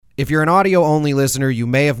If you're an audio-only listener, you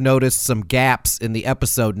may have noticed some gaps in the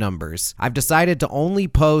episode numbers. I've decided to only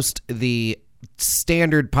post the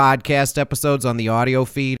standard podcast episodes on the audio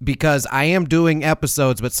feed because I am doing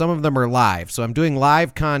episodes, but some of them are live. So I'm doing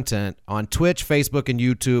live content on Twitch, Facebook, and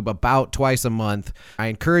YouTube about twice a month. I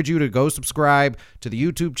encourage you to go subscribe to the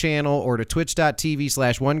YouTube channel or to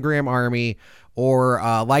twitch.tv/1gramarmy or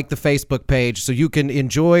like the Facebook page so you can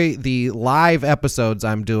enjoy the live episodes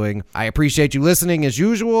I'm doing. I appreciate you listening as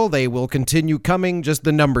usual. They will continue coming, just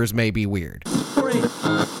the numbers may be weird.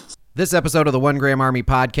 This episode of the 1 Gram Army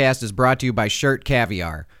podcast is brought to you by Shirt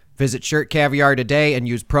Caviar. Visit Shirt Caviar today and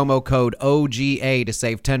use promo code OGA to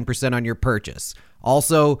save 10% on your purchase.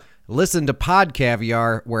 Also, listen to Pod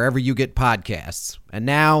Caviar wherever you get podcasts. And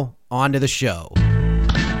now, on to the show.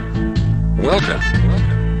 Welcome.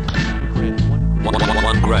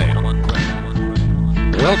 1 Gram.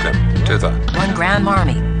 Welcome to the 1 Gram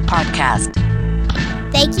Army podcast.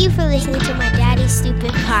 Thank you for listening to my daddy's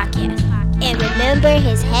stupid podcast. And remember,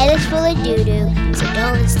 his head is full of doo-doo, so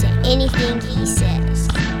don't listen to anything he says.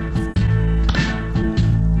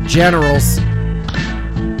 Generals,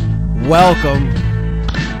 welcome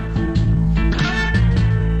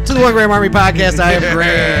to the 1 Gram Army podcast. I am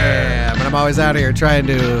Graham, and I'm always out here trying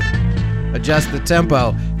to adjust the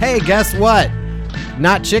tempo. Hey, guess what?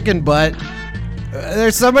 Not chicken butt.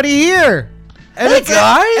 There's somebody here. And hey,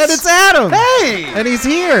 guys! And it's Adam. Hey! And he's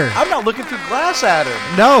here. I'm not looking through glass at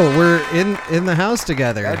him. No, we're in the house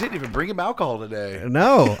together. I didn't even bring him alcohol today.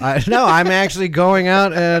 No, I'm actually going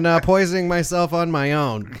out and poisoning myself on my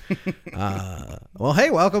own. Well, hey,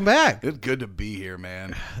 welcome back. It's good to be here,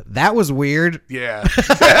 man. That was weird. Yeah.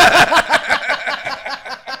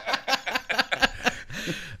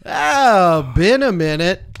 Oh, been a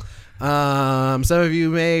minute. Some of you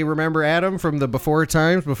may remember Adam from the before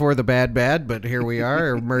times, before the bad, but here we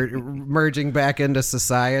are, merging back into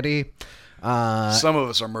society. Some of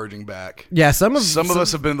us are merging back. Yeah, some of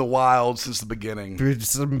us have been in the wild since the beginning.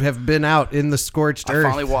 Some have been out in the scorched earth. I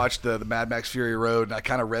finally watched the Mad Max Fury Road, and that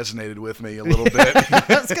kind of resonated with me a little bit.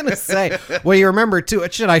 I was going to say, well, you remember, too, I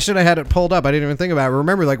should have had it pulled up. I didn't even think about it.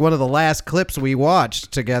 Remember, like, one of the last clips we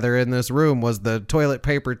watched together in this room was the toilet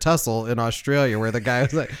paper tussle in Australia, where the guy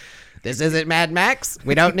was like, "This isn't Mad Max.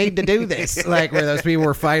 We don't need to do this." Like, where those people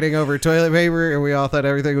were fighting over toilet paper, and we all thought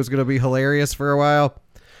everything was going to be hilarious for a while.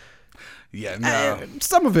 Yeah, no.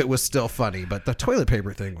 Some of it was still funny, but the toilet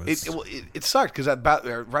paper thing was... It sucked because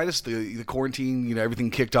right as the quarantine,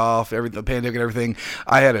 everything kicked off, the pandemic and everything,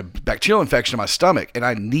 I had a bacterial infection in my stomach, and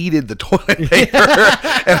I needed the toilet paper.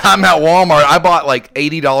 And I'm at Walmart. I bought like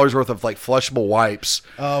 $80 worth of like flushable wipes.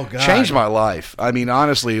 Oh, God. Changed my life. I mean,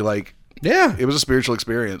 honestly, like... Yeah. It was a spiritual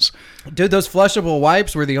experience. Dude, those flushable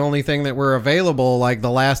wipes were the only thing that were available, like,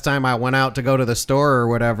 the last time I went out to go to the store or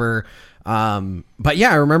whatever. But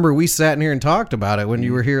yeah, I remember we sat in here and talked about it when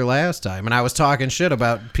you were here last time, and I was talking shit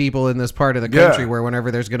about people in this part of the country where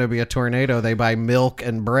whenever there's going to be a tornado, they buy milk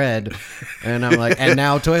and bread, and I'm like, and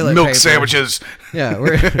now toilet milk paper. Sandwiches. Yeah,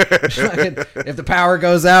 if the power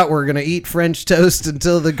goes out, we're going to eat French toast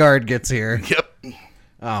until the guard gets here. Yep.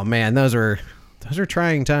 Oh man, those are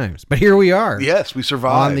trying times, but here we are. Yes, we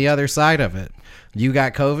survived. On the other side of it. You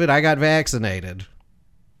got COVID, I got vaccinated.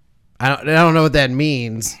 I don't know what that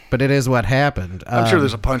means, but it is what happened. I'm sure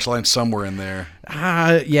there's a punchline somewhere in there.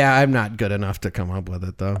 Yeah, I'm not good enough to come up with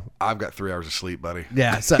it, though. I've got 3 hours of sleep, buddy.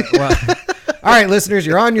 Yeah, so, well, all right, listeners,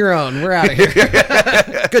 you're on your own. We're out of here.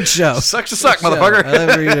 Good show. Sucks to suck, motherfucker. I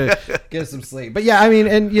love for you to get some sleep. But yeah, I mean,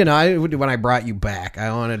 and when I brought you back,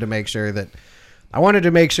 I wanted to make sure that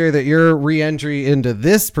your re-entry into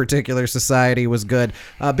this particular society was good.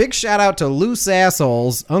 Big shout out to Loose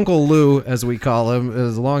Assholes. Uncle Lou, as we call him,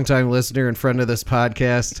 is a longtime listener and friend of this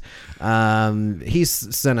podcast. He's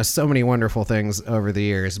sent us so many wonderful things over the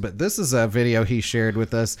years, but this is a video he shared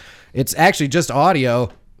with us. It's actually just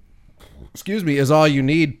audio. Is all you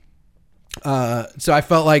need. So I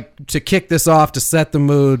felt like to kick this off, to set the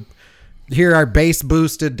mood, here are bass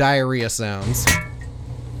boosted diarrhea sounds.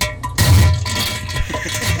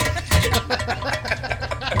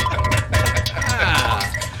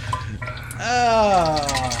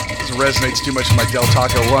 This resonates too much with my Del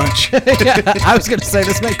Taco lunch. Yeah, I was going to say,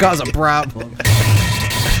 this may cause a problem.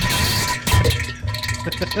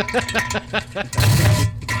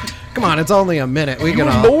 Come on, it's only a minute. We You can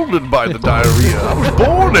were all... molded by the diarrhea. I was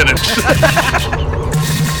born in it.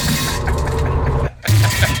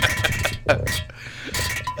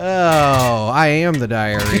 Oh, I am the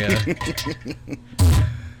diarrhea.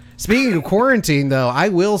 Speaking of quarantine, though, I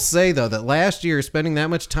will say, though, that last year, spending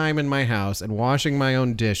that much time in my house and washing my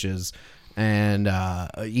own dishes and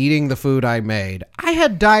eating the food I made. I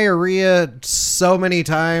had diarrhea so many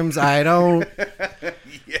times. I don't.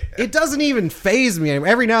 It doesn't even faze me anymore.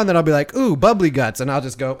 Every now and then I'll be like, "Ooh, bubbly guts," and I'll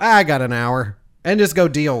just go, "I got an hour," and just go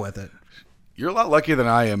deal with it. You're a lot luckier than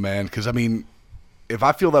I am, man. Because I mean, if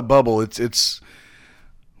I feel that bubble, it's.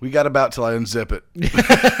 We got about till I unzip it.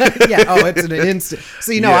 Yeah. Oh, it's an instant.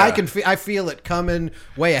 See, no, Yeah. I feel it coming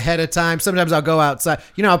way ahead of time. Sometimes I'll go outside.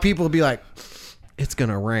 You know how people will be like, "It's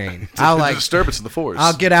gonna rain." I'll It's a like disturbance of the force.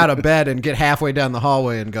 I'll get out of bed and get halfway down the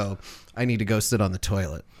hallway and go, "I need to go sit on the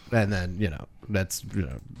toilet," and then that's 40.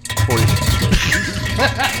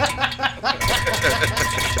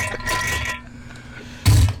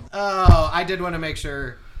 Oh, I did want to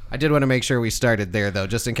make sure we started there, though,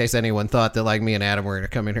 just in case anyone thought that like me and Adam were going to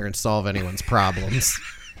come in here and solve anyone's problems.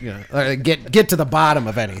 Or get to the bottom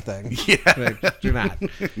of anything. Yeah. Like, you're not.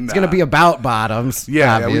 It's going to be about bottoms,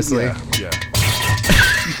 Yeah, obviously. Yeah.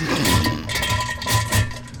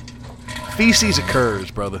 Feces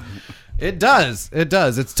occurs, brother. It does.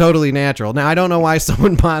 It's totally natural. Now, I don't know why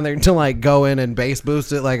someone bothered to like go in and bass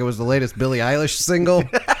boost it like it was the latest Billie Eilish single.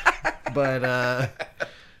 But,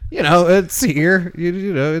 it's here.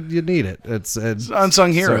 You need it. It's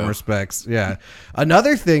unsung hero. Some respects. Yeah.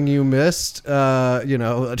 Another thing you missed, is,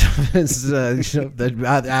 the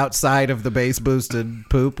outside of the bass boosted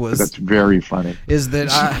poop was. That's very funny. Is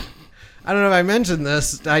that I don't know if I mentioned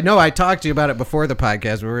this. I know I talked to you about it before the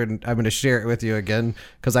podcast. I'm going to share it with you again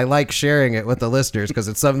because I like sharing it with the listeners because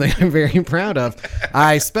it's something I'm very proud of.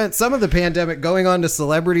 I spent some of the pandemic going on to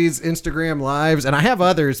celebrities' Instagram lives, and I have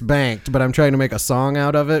others banked, but I'm trying to make a song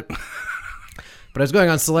out of it. But I was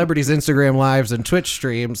going on celebrities' Instagram lives and Twitch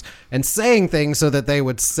streams and saying things so that they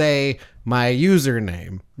would say my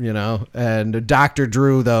username, And Dr.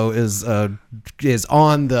 Drew though is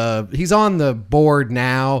on the board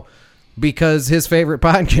now. Because his favorite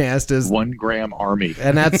podcast is 1 Gram Army.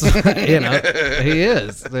 And that's, he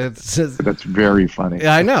is. It's just, That's very funny.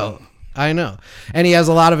 I know. And he has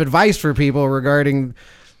a lot of advice for people regarding,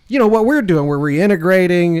 what we're doing. We're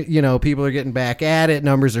reintegrating, people are getting back at it.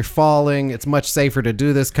 Numbers are falling. It's much safer to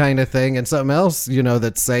do this kind of thing. And something else,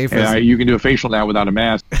 that's safe. You can do a facial now without a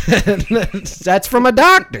mask. That's from a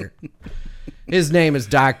doctor. His name is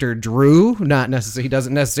Dr. Drew. Not necessarily. He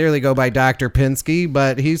doesn't necessarily go by Dr. Pinsky,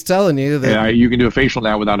 but he's telling you that you can do a facial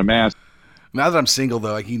now without a mask. Now that I'm single,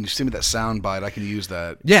 though, I can send me that sound bite. I can use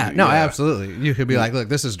that. Yeah, no, absolutely. You could be like, look,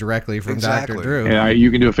 this is directly from Exactly. Dr. Drew. You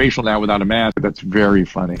can do a facial now without a mask. That's very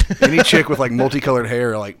funny. Any chick with like multicolored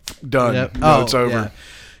hair, like done. Yep. No, it's over. Yeah.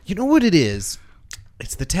 You know what it is?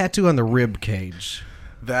 It's the tattoo on the rib cage.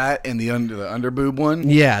 That and the underboob one.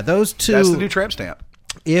 Yeah, those two. That's the new tramp stamp.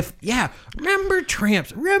 Remember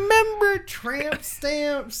tramps? Remember tramp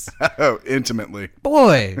stamps? Oh, intimately.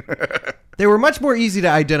 Boy, they were much more easy to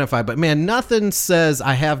identify. But man, nothing says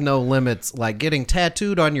I have no limits like getting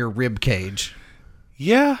tattooed on your rib cage.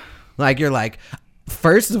 Yeah. Like you're like,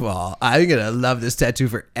 first of all, I'm gonna love this tattoo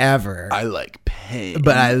forever. I like pain.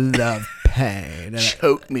 But I love pain.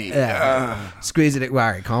 Choke me. Squeeze it. Well,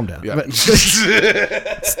 all right, calm down. Yeah. But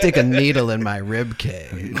stick a needle in my rib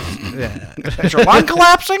cage. Yeah. Is your lung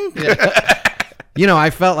collapsing? I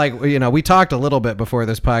felt like, we talked a little bit before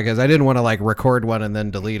this podcast. I didn't want to like record one and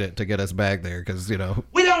then delete it to get us back there because, We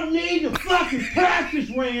don't need to fucking practice,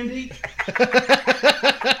 Randy.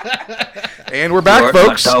 And we're back,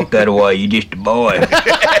 folks. Talk that way. You just a boy.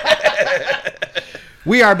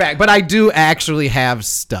 we are back. But I do actually have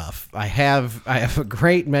stuff. I have a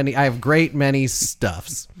great many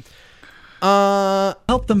stuffs.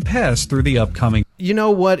 Help them pass through the upcoming You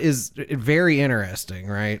know what is very interesting,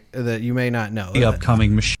 right? That you may not know.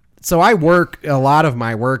 machine. So a lot of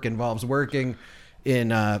my work involves working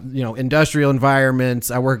in, industrial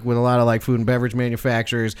environments. I work with a lot of like food and beverage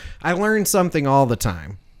manufacturers. I learn something all the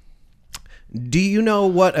time. Do you know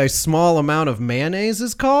what a small amount of mayonnaise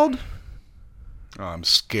is called? Oh, I'm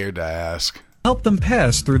scared to ask. Help them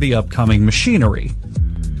pass through the upcoming machinery.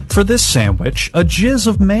 For this sandwich, a jizz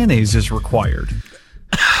of mayonnaise is required.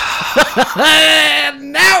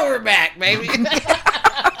 Now we're back, baby.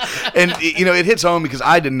 And it hits home because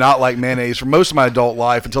I did not like mayonnaise for most of my adult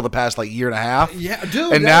life until the past like year and a half. Yeah,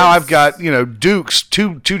 dude. And now I've got Dukes,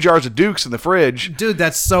 two jars of Dukes in the fridge. Dude,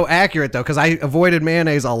 that's so accurate though, because I avoided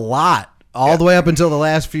mayonnaise a lot all the way up until the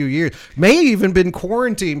last few years. May have even been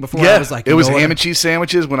quarantined before I was like, it was ham and cheese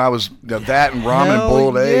sandwiches when I was that and ramen and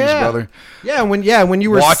boiled eggs, brother. Yeah, when you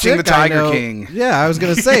were watching sick, the Tiger King. Yeah, I was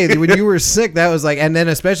gonna say when you were sick, that was like, and then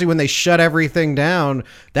especially when they shut everything down,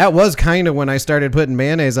 that was kind of when I started putting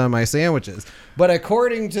mayonnaise on my sandwiches. But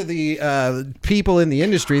according to the people in the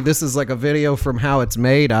industry, this is like a video from how it's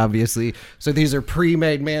made, obviously. So these are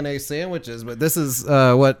pre-made mayonnaise sandwiches, but this is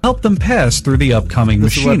what Help them pass through the upcoming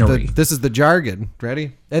machinery. This is the jargon.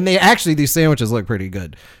 Ready? And these sandwiches look pretty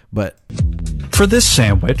good, but For this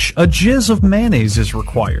sandwich, a jizz of mayonnaise is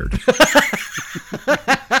required.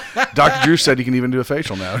 Dr. Drew said you can even do a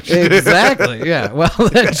facial now. exactly. Yeah. Well,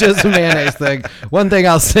 that's just a mayonnaise thing. One thing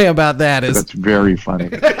I'll say about that is That's very funny.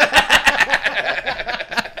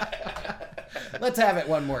 let's have it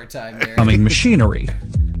one more time there. Upcoming machinery.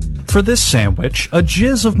 For this sandwich, a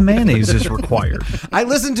jizz of mayonnaise is required. I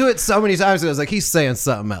listened to it so many times. And I was like, he's saying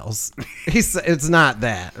something else. It's not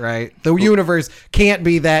that, right? The universe can't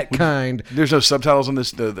be that kind. There's no subtitles on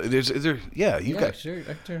this. Yeah, you got. Sure.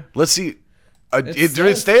 Let's see. says-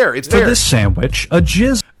 It's there. It's For there. this sandwich, a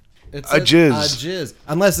jizz. It's A jizz. A jizz.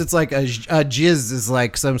 Unless it's like a jizz is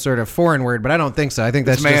like some sort of foreign word, but I don't think so. I think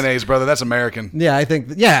that's It's mayonnaise, brother. That's American. Yeah, I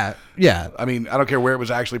think. Yeah. I mean, I don't care where it was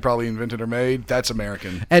actually probably invented or made. That's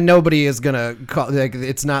American. And nobody is gonna call like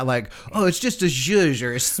it's not like it's just a zhuzh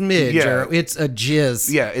or a smidge Yeah. or it's a jizz.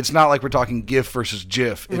 Yeah, it's not like we're talking GIF versus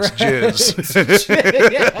GIF. It's jizz.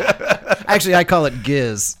 Actually, I call it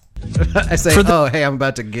giz. I say, hey, I'm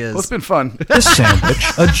about to giz. Well, it's been fun. This sandwich,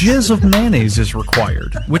 a jizz of mayonnaise is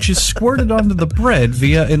required, which is squirted onto the bread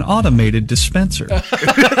via an automated dispenser.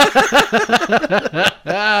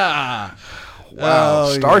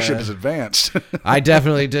 Wow, Starship is advanced. I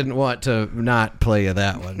definitely didn't want to not play you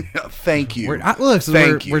that one. Thank you.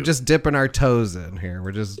 We're just dipping our toes in here.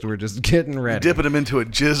 We're just getting ready. Dipping them into a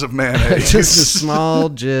jizz of mayonnaise. Just a small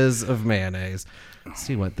jizz of mayonnaise. Let's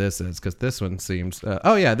see what this is, because this one seems.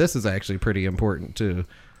 This is actually pretty important too.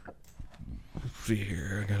 Let's see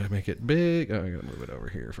here, I gotta make it big. I gotta move it over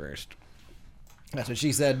here first. That's what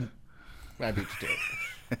she said. I beat you to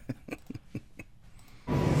it.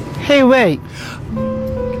 Hey, wait.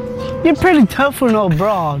 You're pretty tough for an old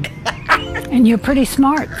broad. And you're pretty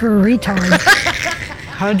smart for a retard.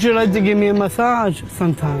 How'd you like to give me a massage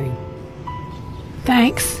sometime?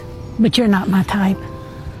 Thanks, but you're not my type.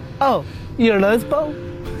 Oh, you're a lesbo?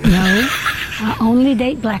 No, I only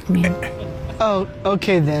date black men. Oh,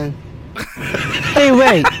 okay then. Hey,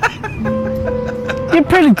 wait. You're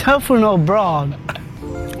pretty tough for an old broad.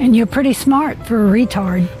 And you're pretty smart for a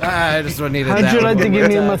retard. I just needed that. How'd you like to one give more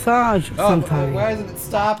me a time. massage sometime? Why isn't it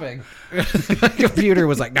stopping? The computer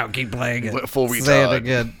was like, no, keep playing it. Full Say it retard.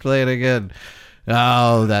 again. Play it again.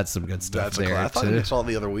 Oh, that's some good stuff That's there, I thought too. I saw it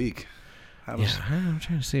the other week. I'm trying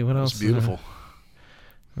to see what else. Beautiful.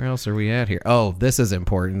 Where else are we at here? Oh, this is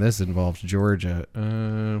important. This involves Georgia.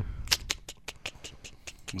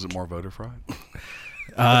 Was it more voter fraud?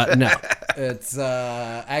 No, it's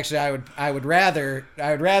actually I would rather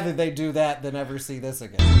they do that than ever see this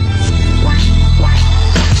again.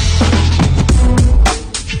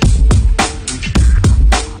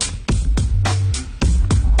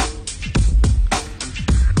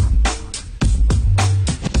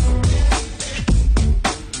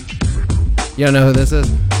 You don't know who this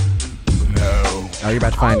is? No. Oh, you're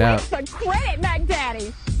about to find out. The Credit Mac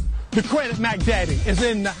Daddy. The Credit Mac Daddy is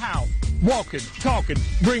in the house. Walking, talking,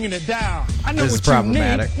 bringing it down. I know This is what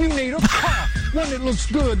problematic. you need. You need a car. One that looks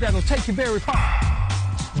good that'll take you very far.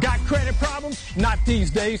 Got credit problems? Not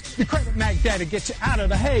these days. The Credit Mac Daddy gets you out of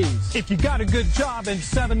the haze. If you got a good job and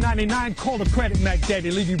 $7.99, call the Credit Mac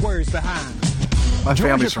Daddy. Leave your worries behind. My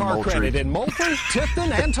family's Georgia from Car Credit Moultrie. in Moultrie,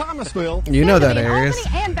 Tifton, and Thomasville. You know that Tiffany, area.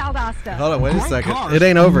 Albany, and Valdosta. Hold on, wait a Great second. cars, It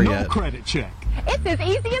ain't over no yet. credit check. It's as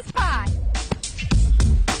easy as pie.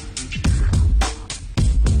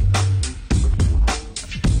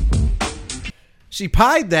 She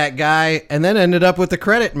pied that guy and then ended up with the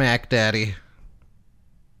Credit Mac Daddy.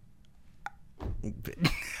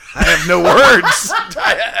 I have no words.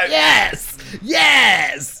 Yes!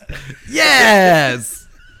 Yes! Yes!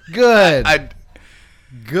 Good.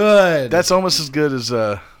 Good. That's almost as good as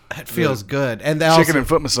That feels good. And chicken also, and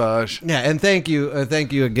foot massage. yeah, and thank you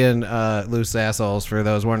again, Loose Assholes, for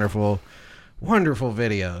those wonderful, wonderful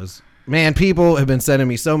videos. Man, people have been sending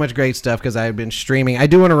me so much great stuff because I've been streaming. I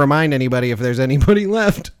do want to remind anybody, if there's anybody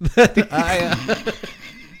left, that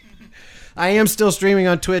I am still streaming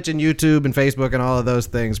on Twitch and YouTube and Facebook and all of those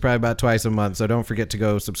things, probably about twice a month. So don't forget to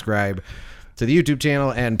go subscribe to the YouTube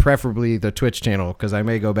channel and preferably the Twitch channel, because I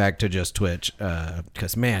may go back to just Twitch.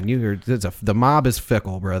 Because man, the mob is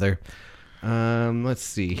fickle, brother. Let's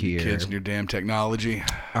see here. Kids and your damn technology.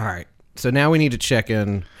 All right. So now we need to check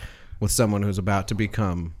in with someone who's about to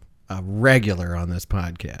become a regular on this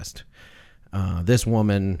podcast. This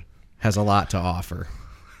woman has a lot to offer.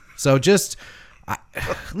 So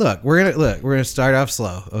we're gonna start off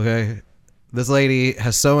slow, okay? This lady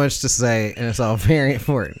has so much to say, and it's all very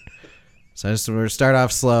important. So we're gonna start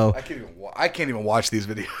off slow. I can't even watch these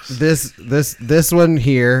videos. This one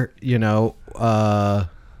here,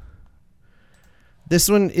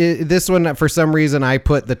 this one for some reason I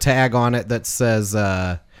put the tag on it that says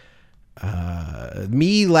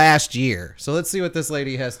me last year. So let's see what this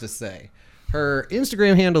lady has to say. Her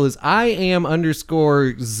Instagram handle is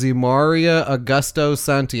 _Zimaria Augusto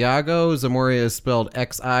Santiago. Zimaria is spelled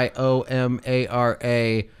XIOMARA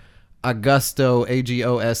Augusto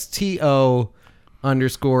AGOSTO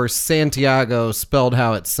 _Santiago, spelled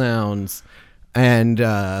how it sounds. And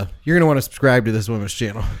you're going to want to subscribe to this woman's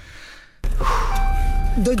channel.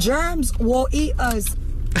 The germs will eat us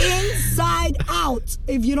inside out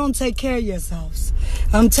if you don't take care of yourselves.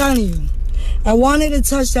 I'm telling you. I wanted to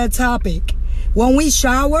touch that topic. When we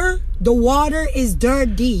shower, the water is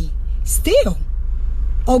dirty. Still.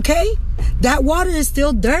 Okay? That water is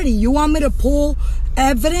still dirty. You want me to pull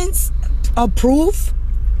evidence of proof?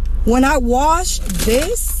 When I wash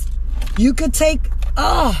this, you could take...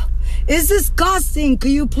 it's disgusting.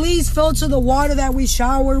 Could you please filter the water that we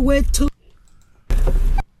shower with too?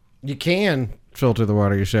 You can filter the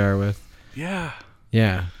water you shower with. Yeah.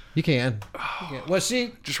 Yeah, you can. Well,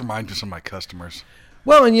 just remind me of some of my customers.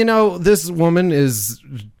 Well, and this woman is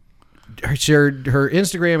her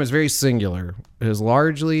Instagram is very singular. It is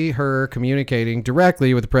largely her communicating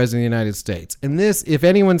directly with the President of the United States. And this, if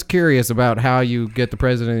anyone's curious about how you get the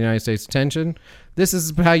President of the United States' attention, this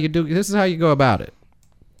is how you do. This is how you go about it.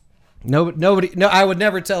 No, I would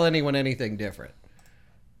never tell anyone anything different.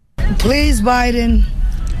 Please, Biden.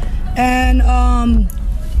 And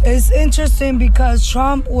it's interesting because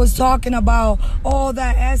Trump was talking about all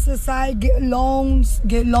that SSI get loans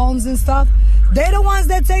and stuff. They're the ones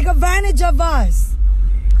that take advantage of us.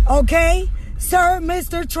 Okay? Sir,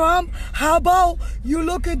 Mr. Trump, how about you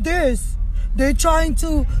look at this? They're trying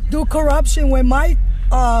to do corruption with my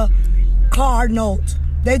car note.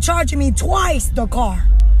 They're charging me twice the car.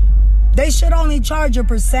 They should only charge a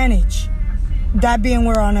percentage. That being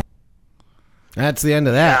where on. That's the end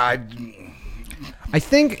of that. Yeah, I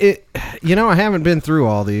think it. I haven't been through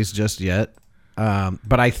all these just yet,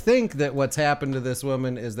 but I think that what's happened to this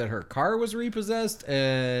woman is that her car was repossessed,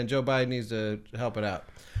 and Joe Biden needs to help it out.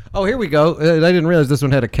 Oh, here we go. I didn't realize this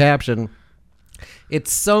one had a caption.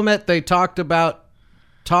 It's Somet they talked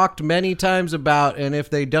many times about, and if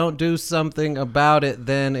they don't do something about it,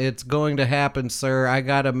 then it's going to happen, sir. I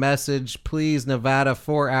got a message. Please, Nevada,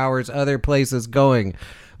 4 hours, other places going.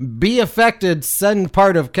 Be affected, send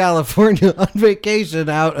part of California on vacation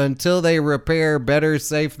out until they repair. Better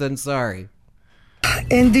safe than sorry.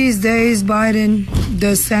 In these days, Biden,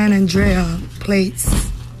 the San Andrea plates,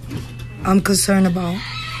 I'm concerned about.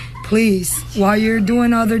 Please, while you're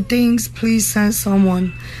doing other things, please send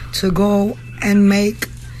someone to go and make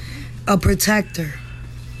a protector.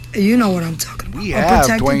 You know what I'm talking about. We have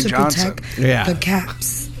Dwayne Johnson. Protect the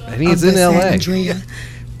caps. And he's in LA. San Andrea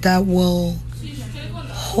that will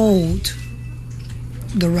hold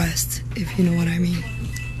the rest, if you know what I mean.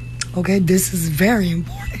 Okay, this is very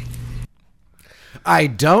important. I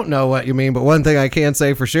don't know what you mean, but one thing I can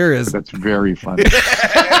say for sure is that's very funny.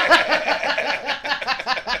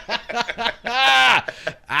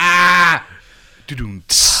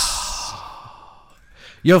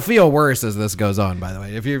 You'll feel worse as this goes on, by the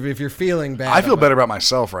way. If you're feeling bad, I feel better about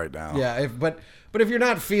myself right now. Yeah, but if you're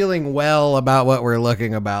not feeling well about what we're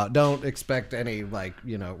looking about, don't expect any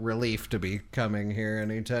relief to be coming here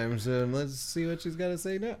anytime soon. Let's see what she's got to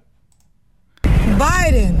say now.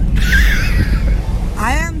 Biden,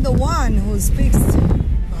 I am the one who speaks to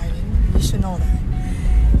Biden. You should know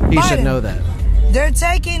that. He should know that. They're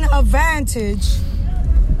taking advantage.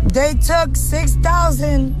 They took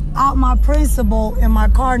 $6,000 out my principal in my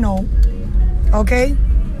car note. Okay?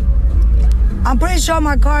 I'm pretty sure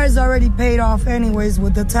my car is already paid off anyways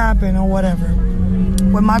with the tapping or whatever.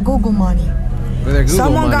 With my Google money.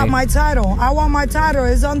 Someone got my title. I want my title.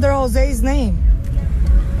 It's under Jose's name.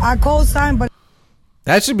 I co-signed, but...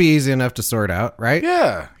 That should be easy enough to sort out, right?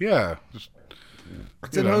 Yeah.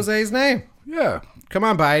 It's in Jose's name. Yeah. Come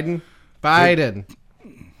on, Biden. Biden.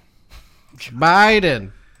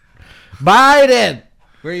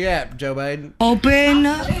 Where you at, Joe Biden? Open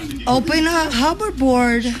a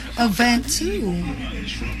hoverboard event too.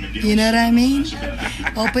 You know what I mean?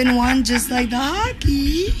 Open one just like the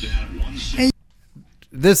hockey.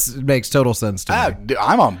 this makes total sense to me.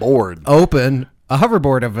 I'm on board. Open a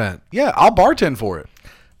hoverboard event. Yeah, I'll bartend for it.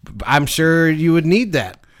 I'm sure you would need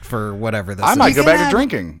that for whatever this is. I might go back to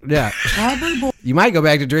drinking. Yeah. Hoverboard You might go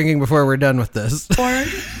back to drinking before we're done with this.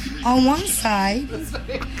 on one side,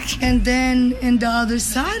 and then in the other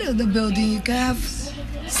side of the building, you can have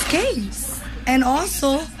skates. And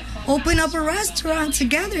also open up a restaurant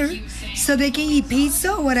together so they can eat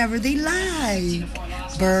pizza or whatever they like.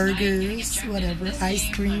 Burgers, whatever, ice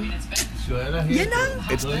cream. You know?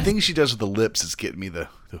 It's the thing she does with the lips is getting me the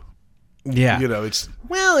Yeah. you know, it's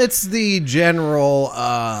It's the general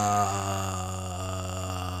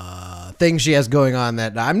thing she has going on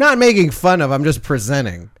that I'm not making fun of. I'm just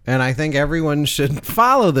presenting. And I think everyone should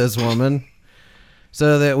follow this woman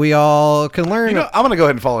so that we all can learn. you know, I'm gonna go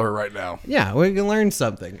ahead and follow her right now. Yeah, we can learn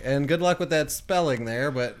something. And good luck with that spelling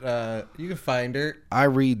there, but you can find her. I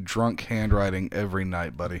read drunk handwriting every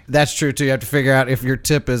night, buddy. That's true, too. You have to figure out if your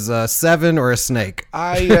tip is a 7 or a snake.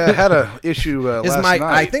 I had a issue last night.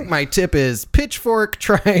 I think my tip is pitchfork,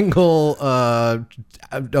 triangle,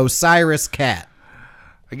 Osiris cat.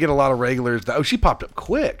 I get a lot of regulars. Oh, she popped up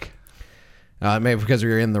quick. Maybe because we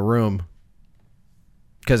were in the room.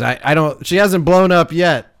 Because I don't... She hasn't blown up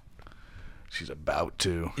yet. She's about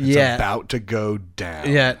to. It's Yeah. about to go down.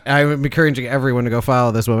 Yeah, I'm encouraging everyone to go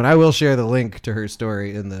follow this woman. I will share the link to her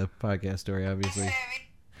story in the podcast story, obviously.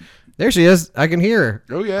 There she is. I can hear her.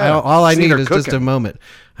 Oh, yeah. All I Seen need her is just a cooking. moment.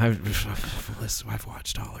 I've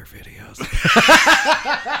watched all her videos.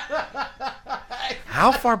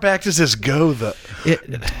 How far back does this go?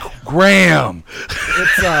 Graham.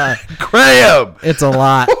 Graham. It's a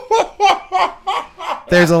lot.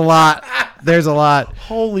 There's a lot.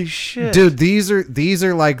 Holy shit. Dude, these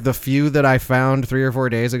are like the few that I found 3 or 4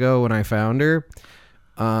 days ago when I found her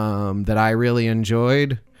that I really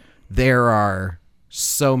enjoyed. There are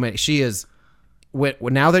so many. She is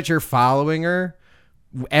now that you're following her,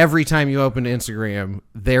 every time you open Instagram,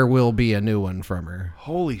 there will be a new one from her.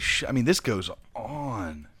 Holy shit. I mean, this goes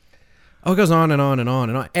on. Oh, it goes on and on and on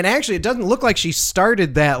and on. And actually, it doesn't look like she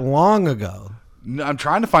started that long ago. No, I'm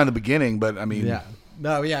trying to find the beginning, but I mean, Yeah.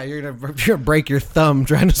 No, yeah, you're gonna break your thumb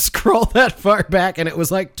trying to scroll that far back, and it was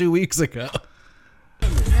like 2 weeks ago.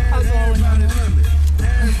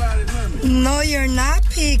 No, you're not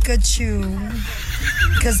Pikachu.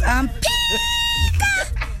 Because I'm Pika.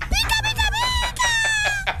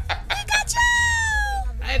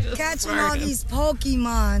 Pikachu. Catching all these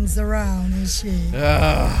Pokemons around and shit.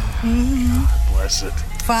 bless it.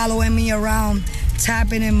 Following me around,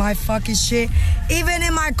 tapping in my fucking shit. Even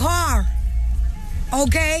in my car.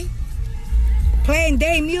 Okay? Playing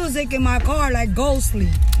day music in my car like Ghostly.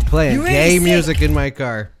 Playing You really gay sick. music in my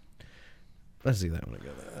car. Let's see that one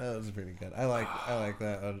again. That was pretty good. I like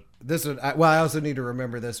that one. This one. I also need to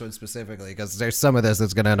remember this one specifically because there's some of this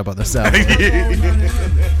that's gonna end up on the sound. I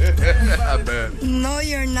bet. No,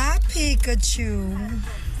 you're not Pikachu.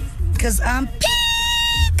 Because I'm Pika.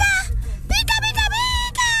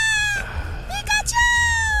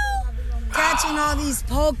 Pikachu. Catching all these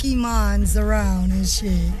Pokemons around and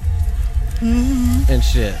shit. And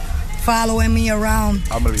shit. Following me around,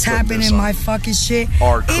 I'm gonna be putting tapping this in on my fucking shit.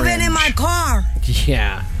 our Even in cringe. my car.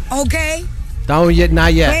 Yeah. Okay? Don't yet.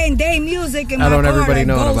 Not yet. Playing day music in my I car. don't everybody like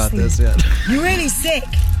knowing about Ghostly. this yet. You really sick.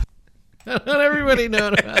 Not everybody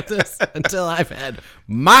knowing about this until I've had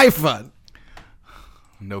my fun.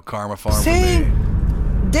 No karma farm for See, me.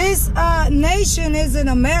 this nation is in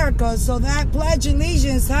America, so that Pledge of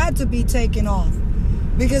Allegiance had to be taken off.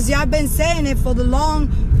 Because y'all been saying it for the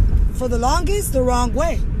longest, the wrong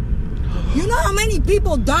way. You know how many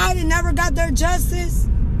people died and never got their justice?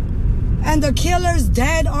 And the killer's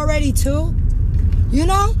dead already too? You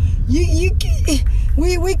know? We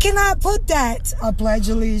cannot put that. I pledge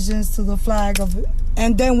allegiance to the flag of...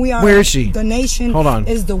 And then we are... Where is she? The nation Hold on.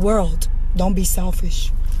 is the world. Don't be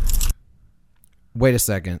selfish. Wait a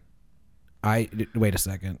second. Wait a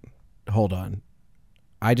second. Hold on.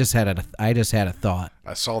 I just had a thought.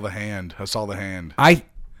 I saw the hand. I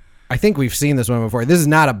think we've seen this one before. This is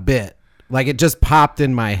not a bit. Like, it just popped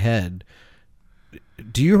in my head.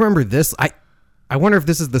 Do you remember this? I wonder if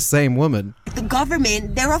this is the same woman. The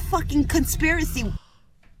government, they're a fucking conspiracy.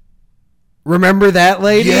 Remember that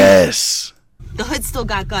lady? Yes. The hood still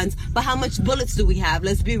got guns, but how much bullets do we have?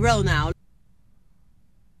 Let's be real now.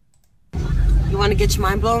 You want to get your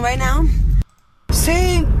mind blown right now?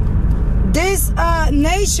 See, this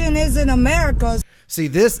nation is in America. See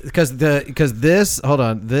this because this. Hold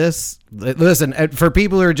on. This. Listen, for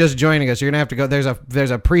people who are just joining us, you're gonna have to go. There's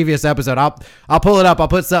a previous episode. I'll pull it up. I'll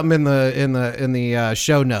put something in the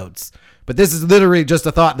show notes. But this is literally just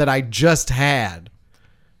a thought that I just had.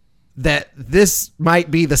 that this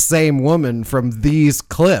might be the same woman from these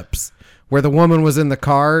clips where the woman was in the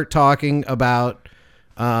car talking about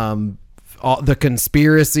all the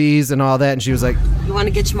conspiracies and all that, and she was like, You want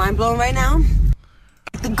to get your mind blown right now?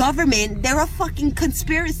 The government, they're a fucking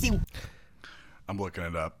conspiracy. I'm looking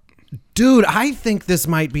it up. dude, I think this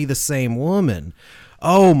might be the same woman.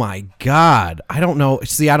 Oh my God. I don't know.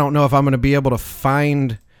 See, I don't know if I'm going to be able to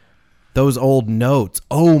find those old notes.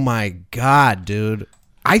 Oh my God, dude.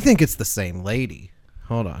 I think it's the same lady.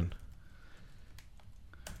 Hold on.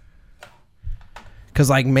 Because,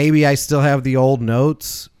 like, maybe I still have the old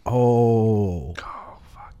notes. Oh,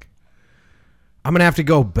 fuck. I'm gonna have to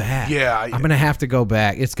go back. Yeah, I'm gonna have to go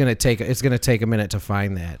back. It's gonna take a minute to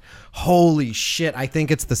find that. Holy shit! I think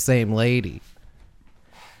it's the same lady.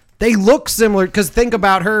 They look similar because think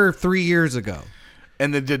about her 3 years ago.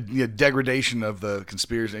 And the degradation of the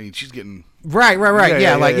conspiracy. I mean, she's getting right.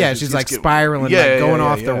 Yeah, she's like spiraling, like going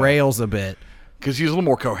off the rails a bit. Because she was a little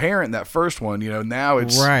more coherent in that first one, you know. Now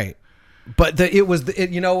it's right. But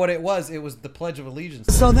you know what it was? It was the Pledge of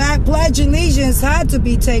Allegiance. So that Pledge of Allegiance had to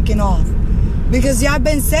be taken off because y'all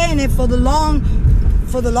been saying it for the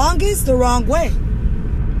longest the wrong way.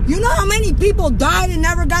 You know how many people died and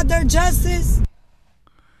never got their justice?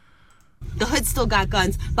 The hood still got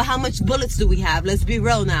guns, but how much bullets do we have? Let's be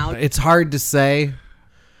real now. It's hard to say.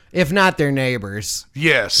 If not their neighbors.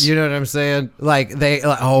 Yes. You know what I'm saying? Like,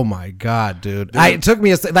 oh my God, dude. It took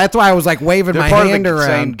me that's why I was like waving my hand they're part of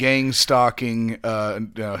the around. same gang stalking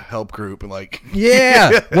help group. Like,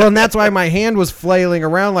 yeah. Well, and that's why my hand was flailing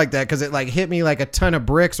around like that, because it like hit me like a ton of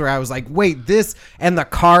bricks where I was like, wait, this and the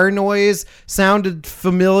car noise sounded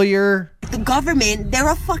familiar. The government, they're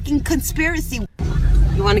a fucking conspiracy.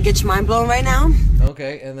 You want to get your mind blown right now?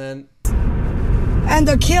 Okay, and then. And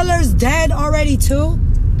the killer's dead already too?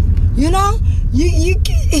 You know,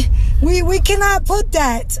 we cannot put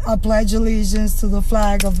that a pledge allegiance to the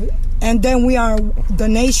flag of, and then the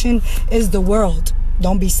nation is the world.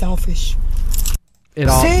 Don't be selfish. And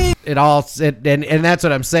that's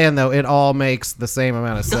what I'm saying though. It all makes the same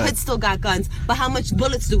amount of The sense. hood still got guns, but how much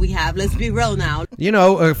bullets do we have? Let's be real now. You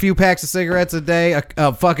know, a few packs of cigarettes a day,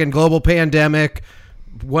 a fucking global pandemic,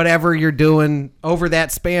 whatever you're doing over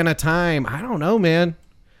that span of time. I don't know, man.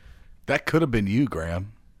 That could have been you,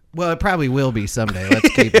 Graham. Well, it probably will be someday. Let's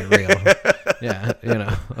keep it real. Yeah, you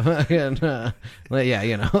know. And, yeah,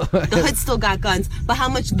 you know. The hood still got guns, but how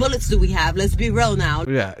much bullets do we have? Let's be real now.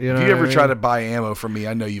 Yeah, you know. If you ever try to buy ammo from me,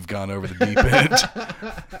 I know you've gone over the deep end.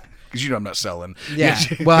 Because you know I'm not selling. Yeah.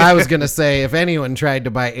 Well, I was going to say, if anyone tried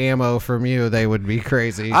to buy ammo from you, they would be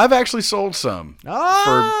crazy. I've actually sold some for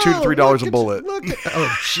 $2 to $3 a bullet.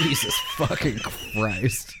 Oh, Jesus fucking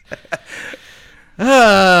Christ.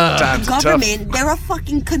 Times the government, they're a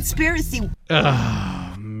fucking conspiracy.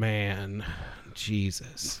 Oh man,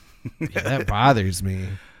 Jesus, yeah, that bothers me.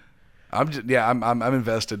 I'm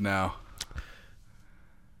invested now.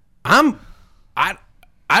 I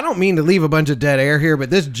don't mean to leave a bunch of dead air here,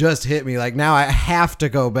 but this just hit me. Like now, I have to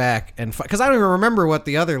go back and because I don't even remember what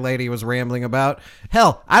the other lady was rambling about.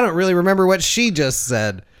 Hell, I don't really remember what she just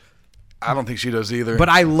said. I don't think she does either. But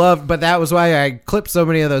that was why I clipped so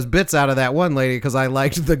many of those bits out of that one lady, because I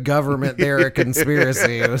liked the government. They're a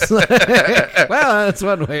conspiracy. It was like, well, that's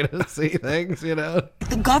one way to see things, you know.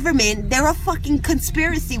 The government, they're a fucking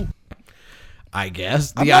conspiracy. I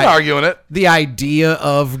guess. I'm not arguing it. The idea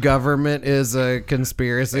of government is a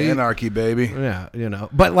conspiracy. Anarchy, baby. Yeah, you know.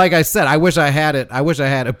 But like I said, I wish I had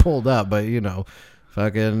it pulled up, but you know.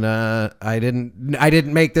 Fucking, I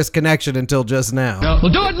didn't make this connection until just now. No.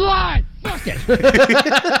 We'll do it live. Fuck it.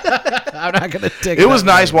 I'm not gonna take it. It was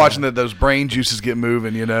nice watching those brain juices get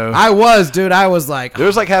moving. You know, I was, dude. I was like, there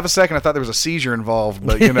was like half a second. I thought there was a seizure involved,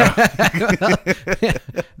 but you know,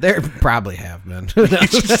 there probably have been.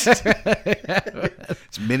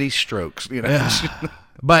 It's mini strokes. You know.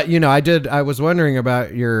 But, you know, I was wondering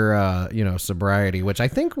about your, sobriety, which I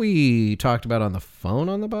think we talked about on the phone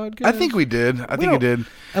on the podcast. I think we did. I think we did.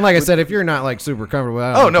 And like I said, if you're not like super comfortable with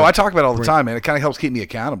it. Oh, no, I talk about it all the time, man. It kind of helps keep me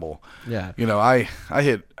accountable. Yeah. You know, I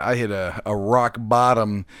hit a rock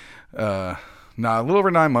bottom a little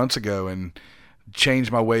over 9 months ago and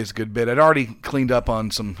changed my ways a good bit. I'd already cleaned up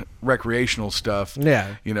on some recreational stuff.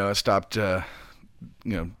 Yeah. You know, I stopped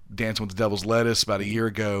Dancing with the Devil's Lettuce about a year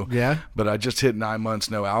ago. Yeah. But I just hit 9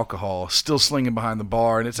 months, no alcohol, still slinging behind the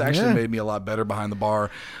bar. And it's actually made me a lot better behind the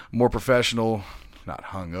bar, more professional, not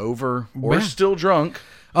hungover or still drunk.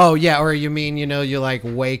 Oh yeah. Or you mean, you know, you like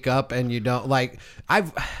wake up and you don't like,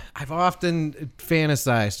 I've often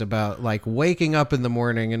fantasized about like waking up in the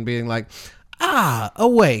morning and being like,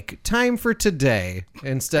 awake, time for today.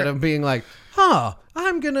 Instead of being like,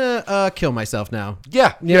 I'm gonna kill myself now.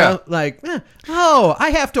 Yeah, You know, like,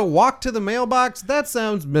 I have to walk to the mailbox? That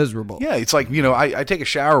sounds miserable. Yeah, it's like, I take a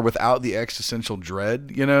shower without the existential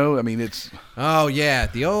dread, I mean, it's... Oh, yeah,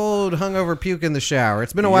 the old hungover puke in the shower.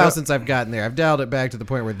 It's been a while since I've gotten there. I've dialed it back to the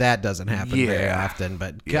point where that doesn't happen very often,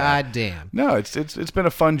 but goddamn. No, it's been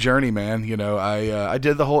a fun journey, man. I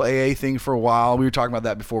did the whole AA thing for a while. We were talking about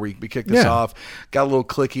that before we kicked this off. Got a little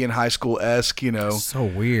cliquey and high school-esque, So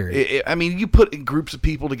weird. I mean, you put groups of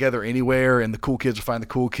people together anywhere, and the cool kids will find the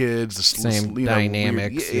cool kids. The Same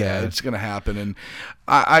dynamics. Weird, it's going to happen. And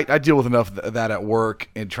I deal with enough of that at work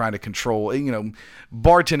and trying to control.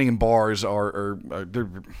 Bartending in bars are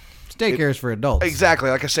daycares for adults. Exactly,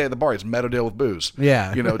 like I say at the bar, it's Meadowdale with booze.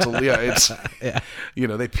 Yeah, it's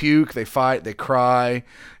they puke, they fight, they cry.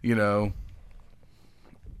 Do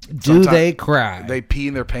they cry? They pee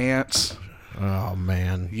in their pants. Oh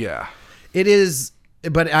man, yeah. It is,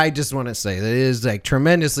 but I just want to say that it is like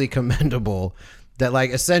tremendously commendable that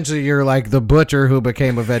like essentially you're like the butcher who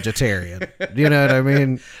became a vegetarian. You know what I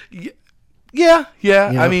mean? Yeah.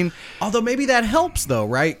 I mean, although maybe that helps though,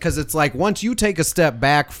 right? Because it's like once you take a step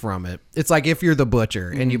back from it, it's like if you're the butcher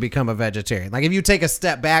and you become a vegetarian. Like if you take a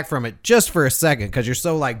step back from it just for a second, because you're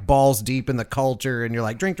so like balls deep in the culture and you're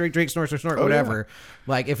like drink, snort, whatever. Yeah.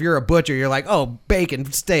 Like if you're a butcher, you're like, oh,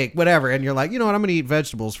 bacon, steak, whatever, and you're like, you know what, I'm gonna eat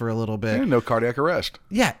vegetables for a little bit. Yeah, no cardiac arrest.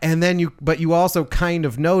 Yeah, and then you also kind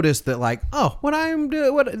of notice that like, oh, what I'm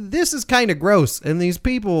doing, this is kind of gross, and these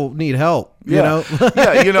people need help. You know?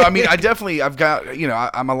 I mean, I've got,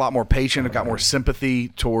 I'm a lot more patient. I've got more sympathy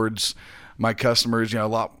towards my customers. A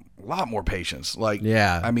lot more patience. Like,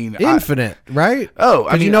 I mean, infinite, right? Oh,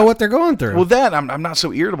 I mean, you know what they're going through. Well, that I'm not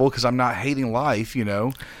so irritable because I'm not hating life.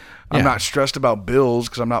 I'm not stressed about bills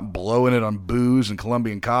because I'm not blowing it on booze and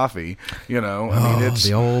Colombian coffee. I mean, it's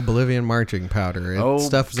the old Bolivian marching powder.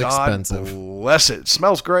 Stuff is expensive. Bless it. It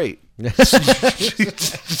smells great. But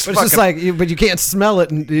it's just like, but you can't smell it,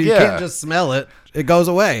 and you can't just smell it. It goes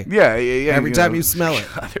away. Yeah. Every time you smell it,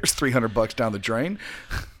 there's $300 down the drain.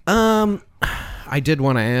 I did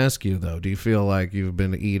want to ask you though. Do you feel like you've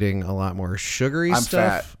been eating a lot more sugary stuff?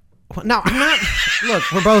 I'm fat. No, I'm not. Look,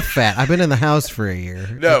 we're both fat. I've been in the house for a year.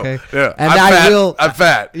 No, okay? And I'm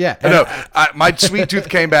fat. Yeah. No, my sweet tooth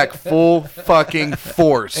came back full fucking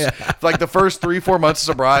force. Yeah. Like the first 3-4 months of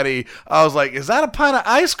sobriety, I was like, is that a pint of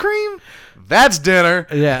ice cream? That's dinner.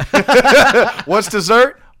 Yeah. What's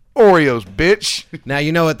dessert? Oreos, bitch. Now,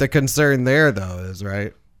 you know what the concern there, though, is,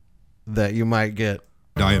 right? That you might get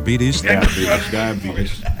diabetes.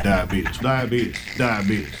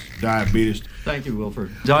 Thank you,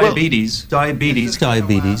 Wilford. Diabetes. Don't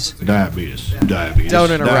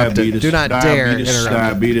interrupt it. Do not dare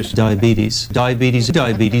interrupt. Diabetes.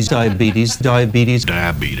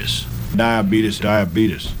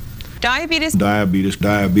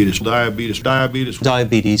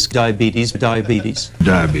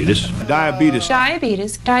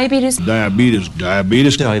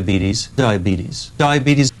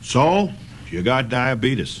 So, you got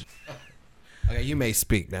diabetes. Okay, you may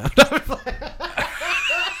speak now.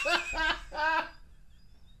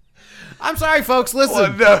 I'm sorry, folks.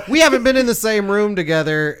 Listen, we haven't been in the same room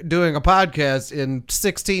together doing a podcast in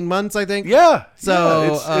 16 months, I think. Yeah.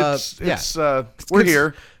 So we're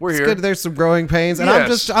here. We're here. Good. There's some growing pains, and I'm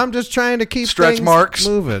just trying to keep stretch things marks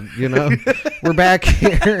moving. We're back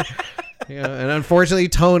here. And unfortunately,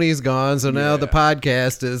 Tony's gone, so now the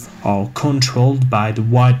podcast is all controlled by the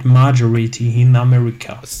white majority in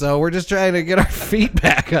America. So we're just trying to get our feet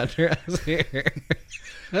back under us here.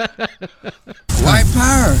 White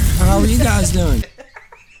power. How are you guys doing?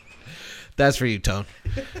 That's for you, Tone.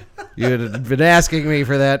 You had been asking me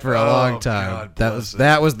for that for a long time. God,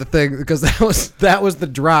 that was the thing, because that was the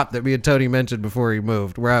drop that me and Tony mentioned before he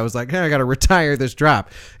moved, where I was like, hey, I got to retire this drop.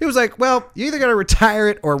 He was like, well, you either got to retire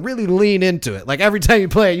it or really lean into it. Like every time you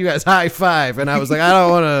play it, you guys high five, and I was like, I don't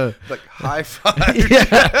want to like high five.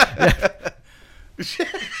 Yeah.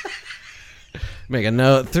 Make a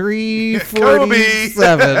note.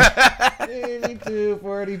 347.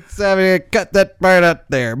 8247. Cut that part out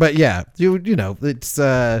there. But yeah, you know, it's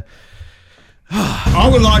I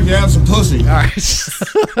would like to have some pussy. All right. Just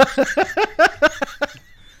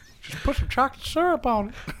put some chocolate syrup on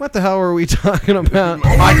it. What the hell were we talking about?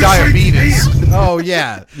 My diabetes. Oh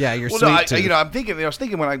yeah. Yeah, you're sweet tooth. I was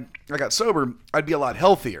thinking when I got sober, I'd be a lot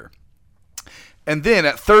healthier. And then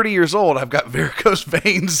at 30 years old, I've got varicose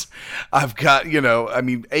veins. I've got,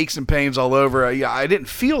 aches and pains all over. I didn't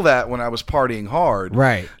feel that when I was partying hard.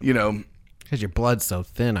 Right. Because your blood's so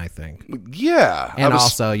thin, I think. Yeah. And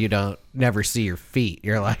also, you never see your feet.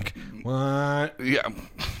 You're like, what? Yeah.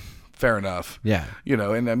 Fair enough. Yeah.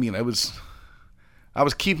 And I mean, it was I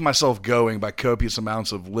was keeping myself going by copious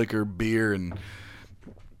amounts of liquor, beer, and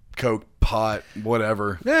coke, pot,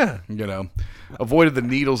 whatever. Yeah. You know, avoided the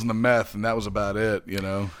needles and the meth, and that was about it, you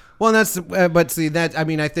know. Well, that's, but see, that, I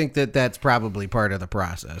mean, I think that's probably part of the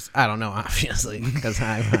process. I don't know, obviously, because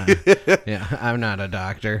I'm not a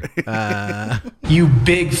doctor. You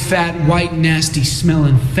big, fat, white, nasty,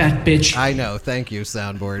 smelling fat bitch. I know. Thank you,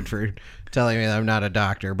 soundboard, for telling me that I'm not a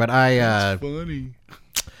doctor. But that's funny.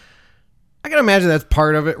 I can imagine that's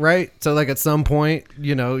part of it, right? So, like, at some point,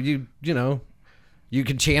 you can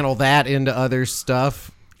channel that into other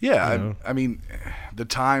stuff. Yeah, I mean, the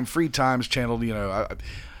free time's channeled,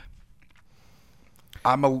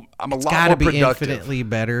 I'm a lot more productive. Infinitely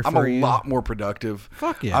better for you. I'm a lot more productive.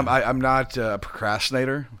 Fuck yeah. I'm not a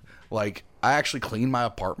procrastinator. Like, I actually clean my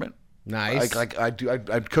apartment. Nice. Like I do.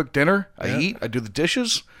 I cook dinner. I eat. I do the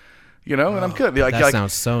dishes. And I'm good. That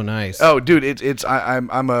sounds so nice. Oh, dude,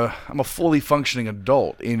 I'm a fully functioning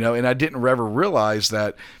adult. And I didn't ever realize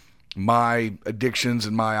that my addictions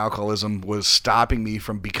and my alcoholism was stopping me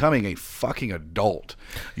from becoming a fucking adult.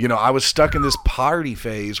 I was stuck in this party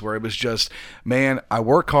phase where it was just, man, I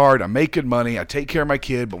work hard, I make good money, I take care of my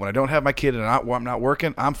kid, but when I don't have my kid and I'm not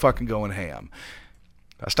working, I'm fucking going ham.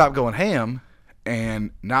 I stopped going ham,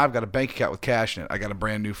 and now I've got a bank account with cash in it. I got a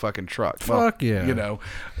brand new fucking truck. Fuck yeah.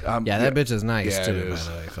 That bitch is nice yeah, too, it by is.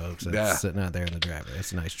 the way, folks. It's sitting out there in the driveway.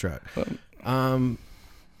 It's a nice truck.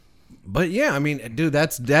 But yeah, I mean, dude,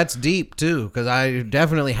 that's deep too, because I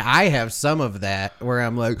have some of that where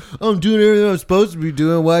I'm like, I'm doing everything I'm supposed to be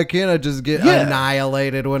doing. Why can't I just get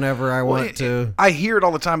annihilated whenever I want to? I hear it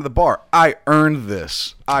all the time at the bar. I earned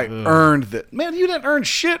this. I earned that. Man, you didn't earn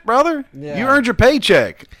shit, brother. Yeah. You earned your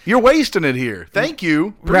paycheck. You're wasting it here. Thank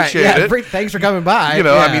you. Appreciate it. Thanks for coming by.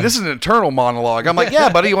 I mean, this is an internal monologue. I'm like,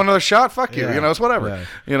 yeah, buddy, you want another shot? Fuck you. It's whatever.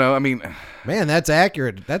 Yeah. I mean, man, that's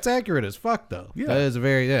accurate. That's accurate as fuck, though. Yeah. That's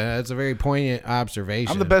a very poignant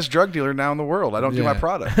observation. I'm the best drug dealer now in the world. I don't do my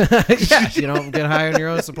product. Yeah, you don't get high on your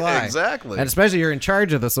own supply. Exactly. And especially you're in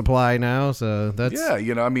charge of the supply now, so that's I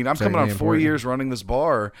mean, I'm coming on 4 years running this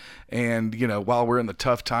bar, and while we're in the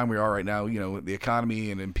tough time we are right now, the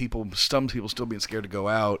economy and some people still being scared to go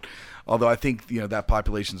out. Although I think that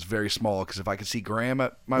population is very small, because if I could see Graham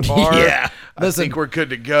at my bar, I think we're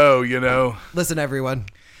good to go. Listen, everyone,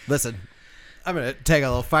 listen. I'm going to take a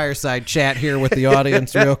little fireside chat here with the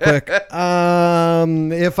audience real quick.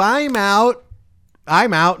 If I'm out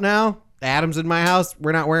now. Adam's in my house.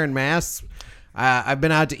 We're not wearing masks. I've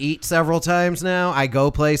been out to eat several times now. I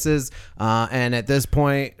go places, and at this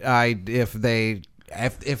point, if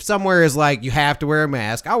somewhere is like, you have to wear a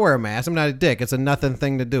mask, I'll wear a mask. I'm not a dick. It's a nothing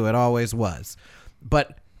thing to do. It always was.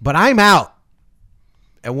 But I'm out.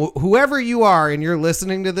 And whoever you are and you're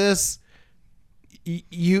listening to this,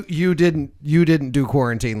 you didn't do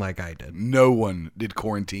quarantine like I did. No one did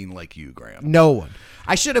quarantine like you, Graham. No one.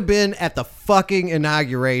 I should have been at the fucking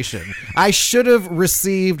inauguration. I should have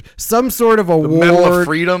received some sort of award, the Medal of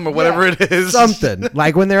Freedom or whatever it is. Something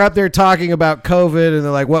like when they're up there talking about COVID and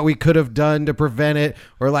they're like, what we could have done to prevent it,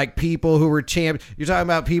 or like people who were champions. You're talking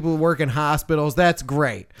about people who work in hospitals. That's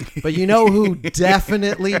great, but you know who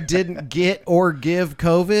definitely didn't get or give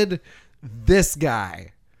COVID? This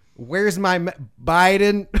guy. Where's my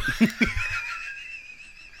Biden?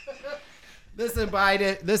 Listen,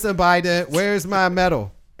 Biden. Where's my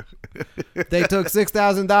medal? They took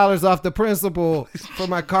 $6,000 off the principal for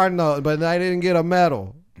my cardinal, but I didn't get a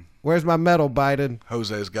medal. Where's my medal, Biden?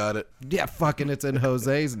 Jose's got it. Yeah, fucking it's in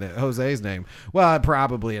Jose's name. Well,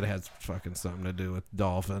 probably it has fucking something to do with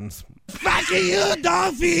dolphins. Fucking you,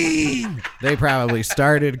 dolphin! They probably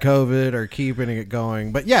started COVID or keeping it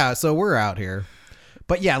going. But yeah, so we're out here.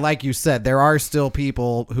 But yeah, like you said, there are still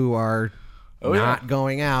people who are not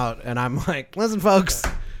going out. And I'm like, listen, folks,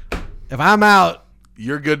 if I'm out,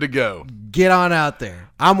 you're good to go. Get on out there.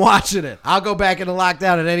 I'm watching it. I'll go back into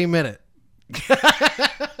lockdown at any minute.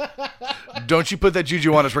 Don't you put that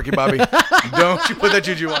juju on us, Ricky Bobby. Don't you put that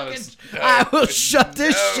juju on us. No. I will shut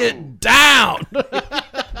this shit down.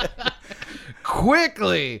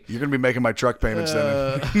 Quickly. You're going to be making my truck payments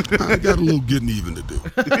then. I got a little getting even to do.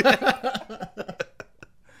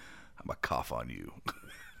 I'm going to cough on you.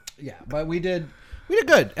 Yeah, but we did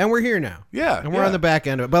good, and we're here now. Yeah. And we're on the back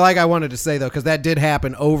end of it. But like I wanted to say, though, because that did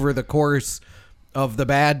happen over the course of the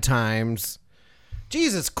bad times.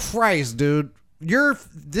 Jesus Christ, dude.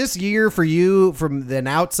 This year for you, from an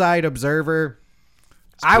outside observer,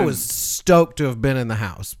 I was stoked to have been in the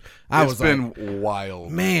house. It's been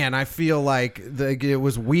wild. Man, I feel like it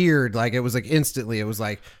was weird. Like, it was like instantly, it was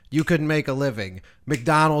like You couldn't make a living.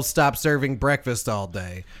 McDonald's stopped serving breakfast all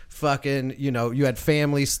day. Fucking, you had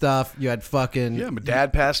family stuff. You had fucking... Yeah, my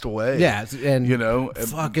dad passed away. Yeah, and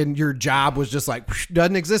fucking your job was just like,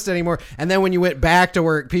 doesn't exist anymore. And then when you went back to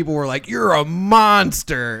work, people were like, you're a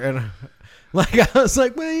monster. And like, I was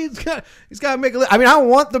like, well, he's got to make a living. I mean, I don't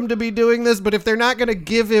want them to be doing this, but if they're not going to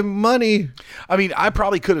give him money... I mean, I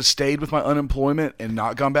probably could have stayed with my unemployment and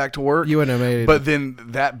not gone back to work. You wouldn't have made it. But then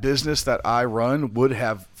that business that I run would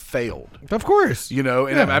have failed. Of course. And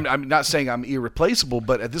I'm not saying I'm irreplaceable,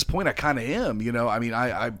 but at this point I kind of am. I mean,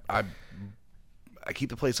 I keep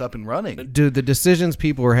the place up and running. Dude, the decisions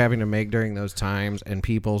people were having to make during those times and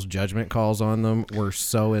people's judgment calls on them were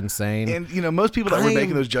so insane. And, most people that were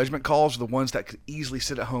making those judgment calls are the ones that could easily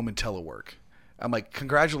sit at home and telework. I'm like,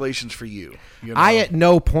 congratulations for you. I at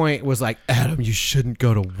no point was like, Adam, you shouldn't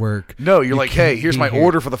go to work. No, you're like, hey, here's my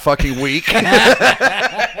order for the fucking week.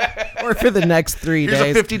 Or for the next 3 days.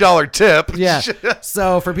 Here's a $50 tip. Yeah.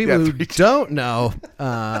 So for people who don't know,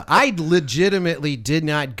 I legitimately did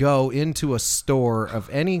not go into a store of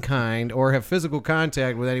any kind or have physical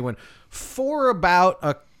contact with anyone for about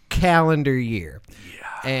a calendar year.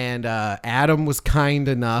 Yeah. And Adam was kind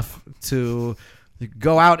enough to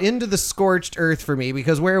go out into the scorched earth for me,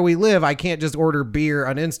 because where we live, I can't just order beer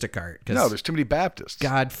on Instacart. No, there's too many Baptists.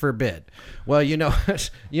 God forbid. Well, you know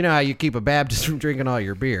how you keep a Baptist from drinking all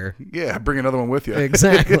your beer. Yeah, bring another one with you.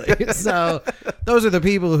 Exactly. So those are the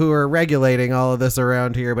people who are regulating all of this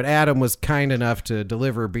around here. But Adam was kind enough to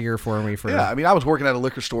deliver beer for me. I mean, I was working at a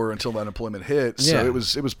liquor store until unemployment hit, so it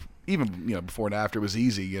was even before and after it was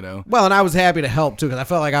easy. Well, and I was happy to help too, because I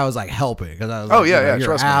felt like I was like helping, because I was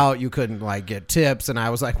you're out, you couldn't like get tips, and I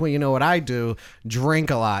was like, well, you know what I do?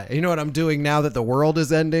 Drink a lot. You know what I'm doing now that the world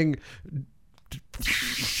is ending?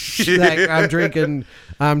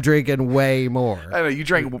 I'm drinking way more. I know you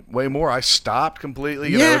drank way more. I stopped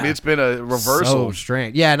completely. You know, I mean, it's been a reversal. So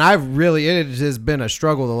strange. Yeah, and it has been a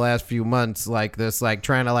struggle the last few months, like this, like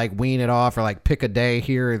trying to like wean it off or like pick a day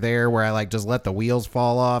here or there where I like just let the wheels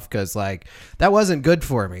fall off, because like that wasn't good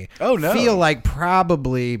for me. Oh no. I feel like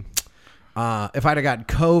probably if I'd have gotten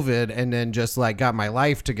COVID and then just like got my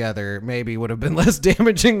life together, maybe would have been less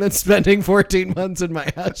damaging than spending 14 months in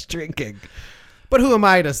my house drinking. But who am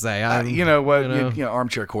I to say?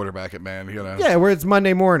 Armchair quarterback it, man. Yeah, where it's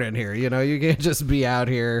Monday morning here. You can't just be out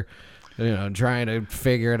here, trying to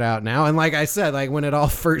figure it out now. And like I said, like when it all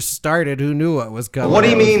first started, who knew what was coming? What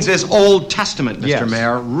he means is Old Testament, Mr. Yes.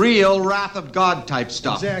 Mayor. Real wrath of God type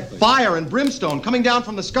stuff. Exactly. Fire and brimstone coming down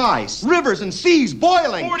from the skies. Rivers and seas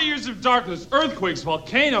boiling. 40 years of darkness, earthquakes,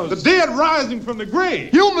 volcanoes, the dead rising from the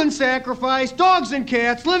grave. Human sacrifice, dogs and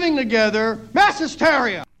cats living together, mass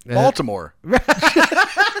hysteria. Baltimore.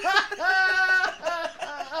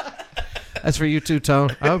 That's for you too, Tone.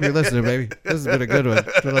 I hope you're listening, baby. This has been a good one.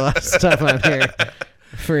 There's been a lot of stuff on here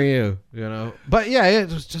for you, But yeah, it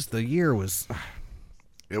was just the year was.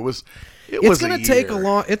 It's gonna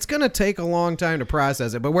take a long time to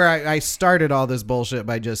process it. But where I started all this bullshit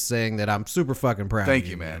by just saying that I'm super fucking proud. Thank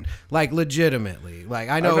of you, man. Like legitimately. Like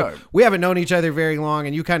I know we haven't known each other very long,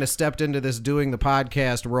 and you kind of stepped into this doing the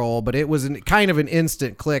podcast role, but it was kind of an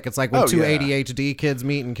instant click. It's like when two ADHD kids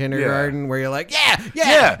meet in kindergarten, where you're like,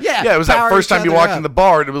 yeah. It was that first time you walked in the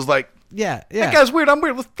bar, and it was like. Yeah. That guy's weird. I'm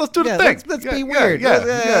weird. Let's do the thing. Let's be weird.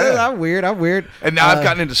 Yeah. I'm weird. And now I've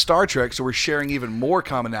gotten into Star Trek, so we're sharing even more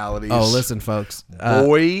commonalities. Oh, listen, folks.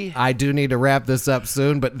 Boy, I do need to wrap this up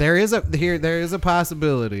soon, but there is a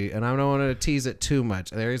possibility, and I don't want to tease it too much.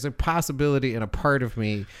 There is a possibility in a part of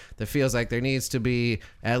me that feels like there needs to be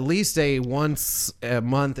at least a once a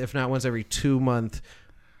month, if not once every 2 month,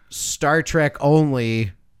 Star Trek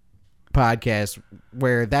only podcast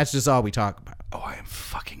where that's just all we talk about. Oh, I am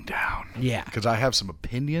fucking down. Yeah. Because I have some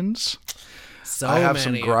opinions. I have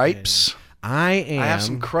some gripes. I have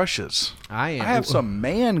some crushes. I have some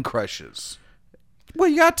man crushes. Well,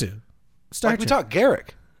 you got to. We talk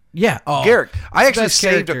Garrick. Yeah. Oh, Garrick. I actually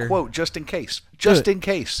saved a quote just in case. In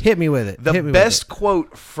case. Hit me with it. The best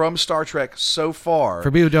quote from Star Trek so far.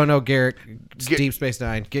 For people who don't know Garrick, Deep Space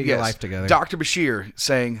Nine, get your life together. Dr. Bashir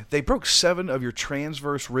saying, they broke 7 of your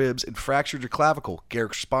transverse ribs and fractured your clavicle.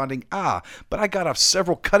 Garrick responding, but I got off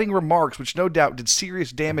several cutting remarks which no doubt did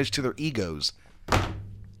serious damage to their egos.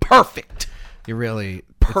 Perfect. You really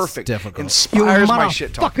perfect. Difficult. Inspires my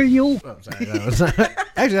shit talk. You. Oh, sorry,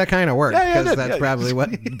 actually, that kind of worked because that's probably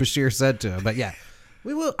what Bashir said to him. But yeah,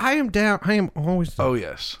 we will. I am down. I am always. Oh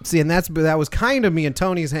yes. See, and that was kind of me and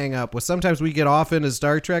Tony's hang up. Was sometimes we get off into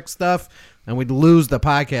Star Trek stuff and we'd lose the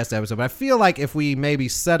podcast episode. But I feel like if we maybe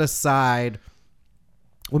set aside,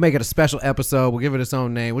 we'll make it a special episode. We'll give it its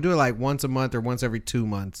own name. We'll do it like once a month or once every 2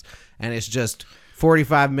 months, and it's just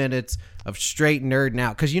 45 minutes of straight nerding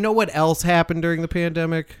out. Because you know what else happened during the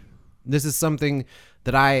pandemic? This is something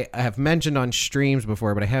that I have mentioned on streams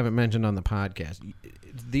before, but I haven't mentioned on the podcast.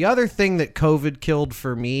 The other thing that COVID killed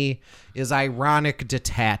for me is ironic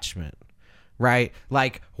detachment. Right?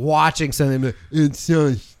 Like watching something like, it's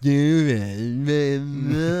so stupid.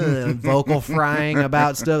 Vocal frying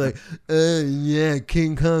about stuff like, yeah,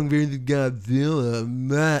 King Kong versus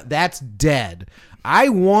Godzilla. That's dead. I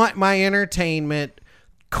want my entertainment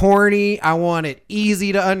corny. I want it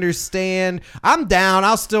easy to understand. I'm down.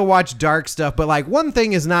 I'll still watch dark stuff, but like one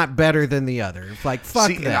thing is not better than the other. Like, fuck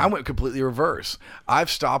that. And I went completely reverse.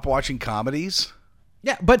 I've stopped watching comedies.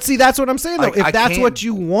 Yeah, but see, that's what I'm saying, though. If that's what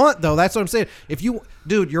you want, though, that's what I'm saying. If you,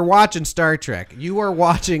 dude, you're watching Star Trek. You are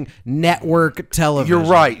watching network television.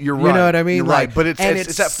 You're right. You know what I mean? You're right. But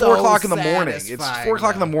it's at 4 o'clock in the morning. Satisfying, It's 4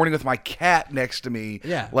 o'clock in the morning with my cat next to me.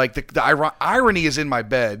 Yeah. Like the irony is in my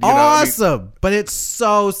bed. You awesome. know? I mean, but it's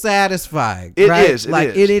so satisfying. It right? is.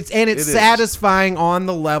 It's satisfying on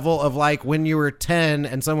the level of like when you were 10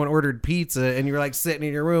 and someone ordered pizza and you were like sitting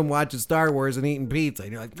in your room watching Star Wars and eating pizza.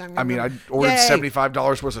 And you're like, I mean, I ordered $75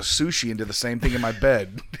 worth of sushi and did the same thing in my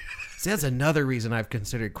bed. See, that's another reason I've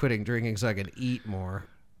considered quitting drinking so I can eat more.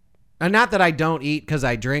 And not that I don't eat because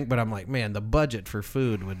I drink, but I'm like, man, the budget for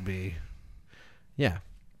food would be... Yeah.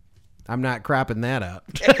 I'm not cropping that out.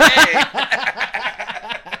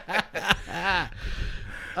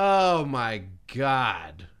 Oh, my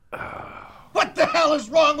God. What the hell is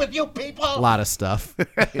wrong with you people? A lot of stuff.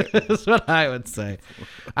 That's what I would say.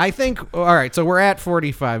 I think, all right, so we're at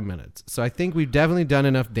 45 minutes. So I think we've definitely done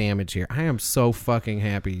enough damage here. I am so fucking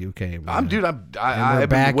happy you came. I've been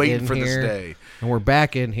waiting for this day. And we're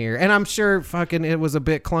back in here. And I'm sure fucking it was a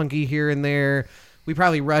bit clunky here and there. We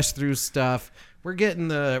probably rushed through stuff. We're getting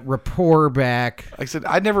the rapport back. Like I said,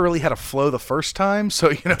 I never really had a flow the first time. So,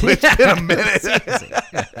 you know, it's been a minute.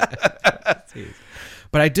 It's easy.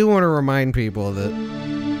 But I do want to remind people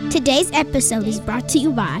that today's episode is brought to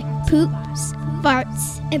you by Poops,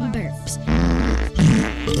 Farts, and Burps.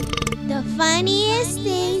 The funniest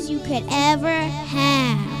things you could ever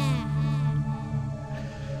have.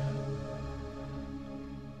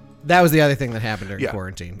 That was the other thing that happened during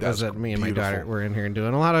quarantine. That was that me and beautiful. my daughter were in here and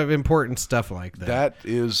doing a lot of important stuff like that. That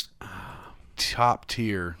is top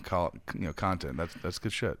tier content. That's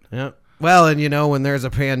good shit. Yeah. Well, and you know, when there's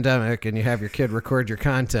a pandemic and you have your kid record your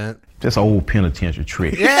content. That's an old penitentiary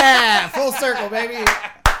trick. Yeah, full circle, baby.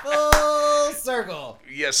 Full circle.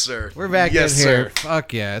 Yes, sir. We're back yes, in here. Sir.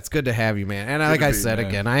 Fuck yeah, it's good to have you, man. And Good like I to be, said man.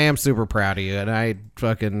 again, I am super proud of you. And I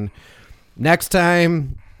fucking next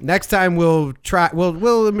time we'll try.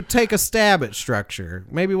 We'll take a stab at structure.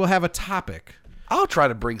 Maybe we'll have a topic. I'll try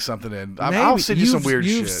to bring something in. I'll send you some weird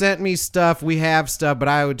shit. You've sent me stuff. We have stuff, but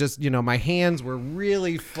I would just, my hands were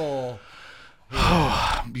really full.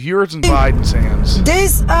 Yours and Biden's hands.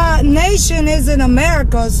 This nation is in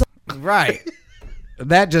America. So. Right.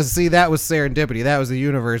 That was serendipity. That was the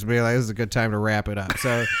universe being like, this is a good time to wrap it up.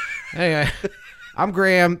 So, anyway, I'm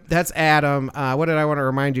Graham. That's Adam. What did I want to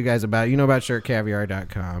remind you guys about? You know about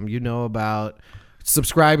shirtcaviar.com. You know about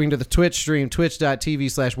subscribing to the Twitch stream,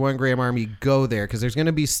 twitch.tv/OneGramArmy. Go there because there's going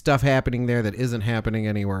to be stuff happening there that isn't happening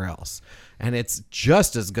anywhere else. And it's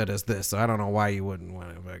just as good as this, so I don't know why you wouldn't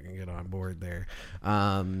want to fucking get on board there.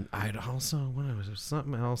 I'd also, was there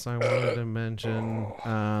something else I wanted to mention?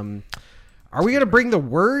 Are we going to bring the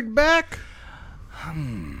word back? I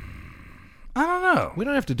don't know. We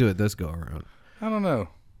don't have to do it this go around. I don't know.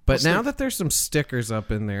 But now that there's some stickers up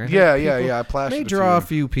in there, yeah, I plastered may draw a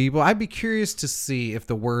few people. I'd be curious to see if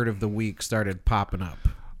the word of the week started popping up.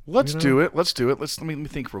 Let's do it. Let me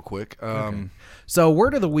think real quick. Okay. So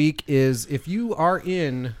word of the week is if you are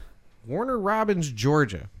in Warner Robins,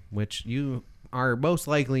 Georgia, which you are most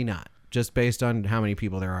likely not, just based on how many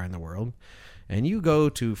people there are in the world, and you go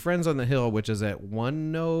to Friends on the Hill, which is at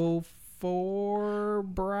 104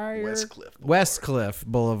 Westcliff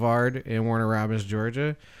Boulevard in Warner Robins,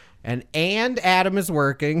 Georgia. And Adam is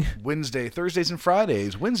working Thursdays and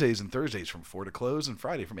Fridays. Wednesdays and Thursdays from 4 to close and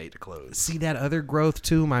Friday from 8 to close. See that other growth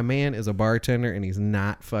too? My man is a bartender and he's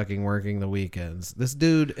not fucking working the weekends. This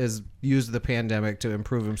dude has used the pandemic to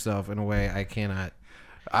improve himself in a way I cannot.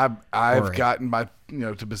 I've gotten my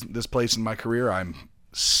to this place in my career. I'm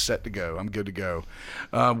set to go. I'm good to go.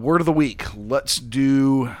 Word of the week. Let's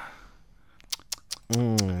do.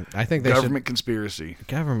 I think government conspiracy.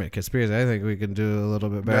 Government conspiracy. I think we can do a little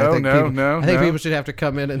bit better. No. I think people should have to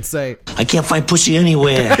come in and say, I can't find pussy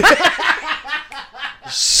anywhere.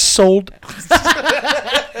 Sold.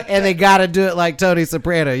 And they got to do it like Tony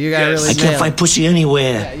Soprano. You got to really. I can't find pussy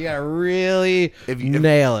anywhere. Yeah, you got to really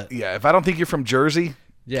nail it. Yeah, if I don't think you're from Jersey,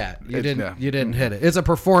 Yeah, you didn't hit it. It's a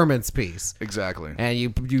performance piece. Exactly. And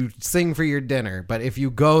you sing for your dinner, but if you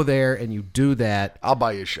go there and you do that, I'll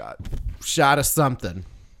buy you a shot. Shot of something.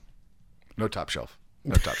 No top shelf.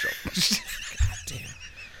 God damn.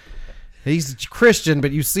 He's Christian,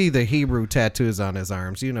 but you see the Hebrew tattoos on his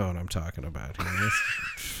arms. You know what I'm talking about.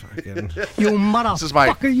 Fucking... You motherfucker, this is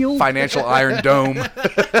my financial Iron Dome.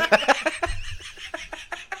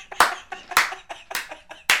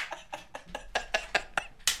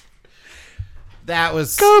 That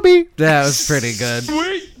was Kobe. That was pretty good.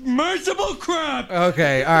 Sweet, merciful crap.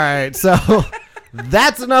 Okay, all right. So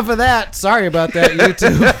that's enough of that. Sorry about that,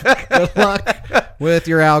 YouTube. Good luck with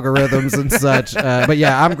your algorithms and such. But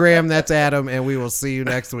yeah, I'm Graham. That's Adam, and we will see you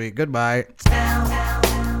next week. Goodbye.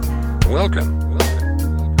 Welcome.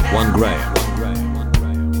 One Graham.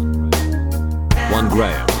 One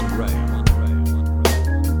Graham.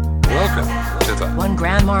 Welcome to the One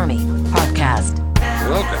Graham Army podcast.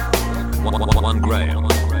 Welcome. One Graham.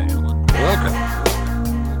 Welcome.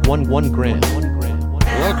 One Graham.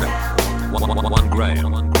 Welcome. One Graham.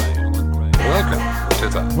 Welcome to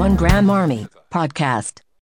the One Graham Army podcast.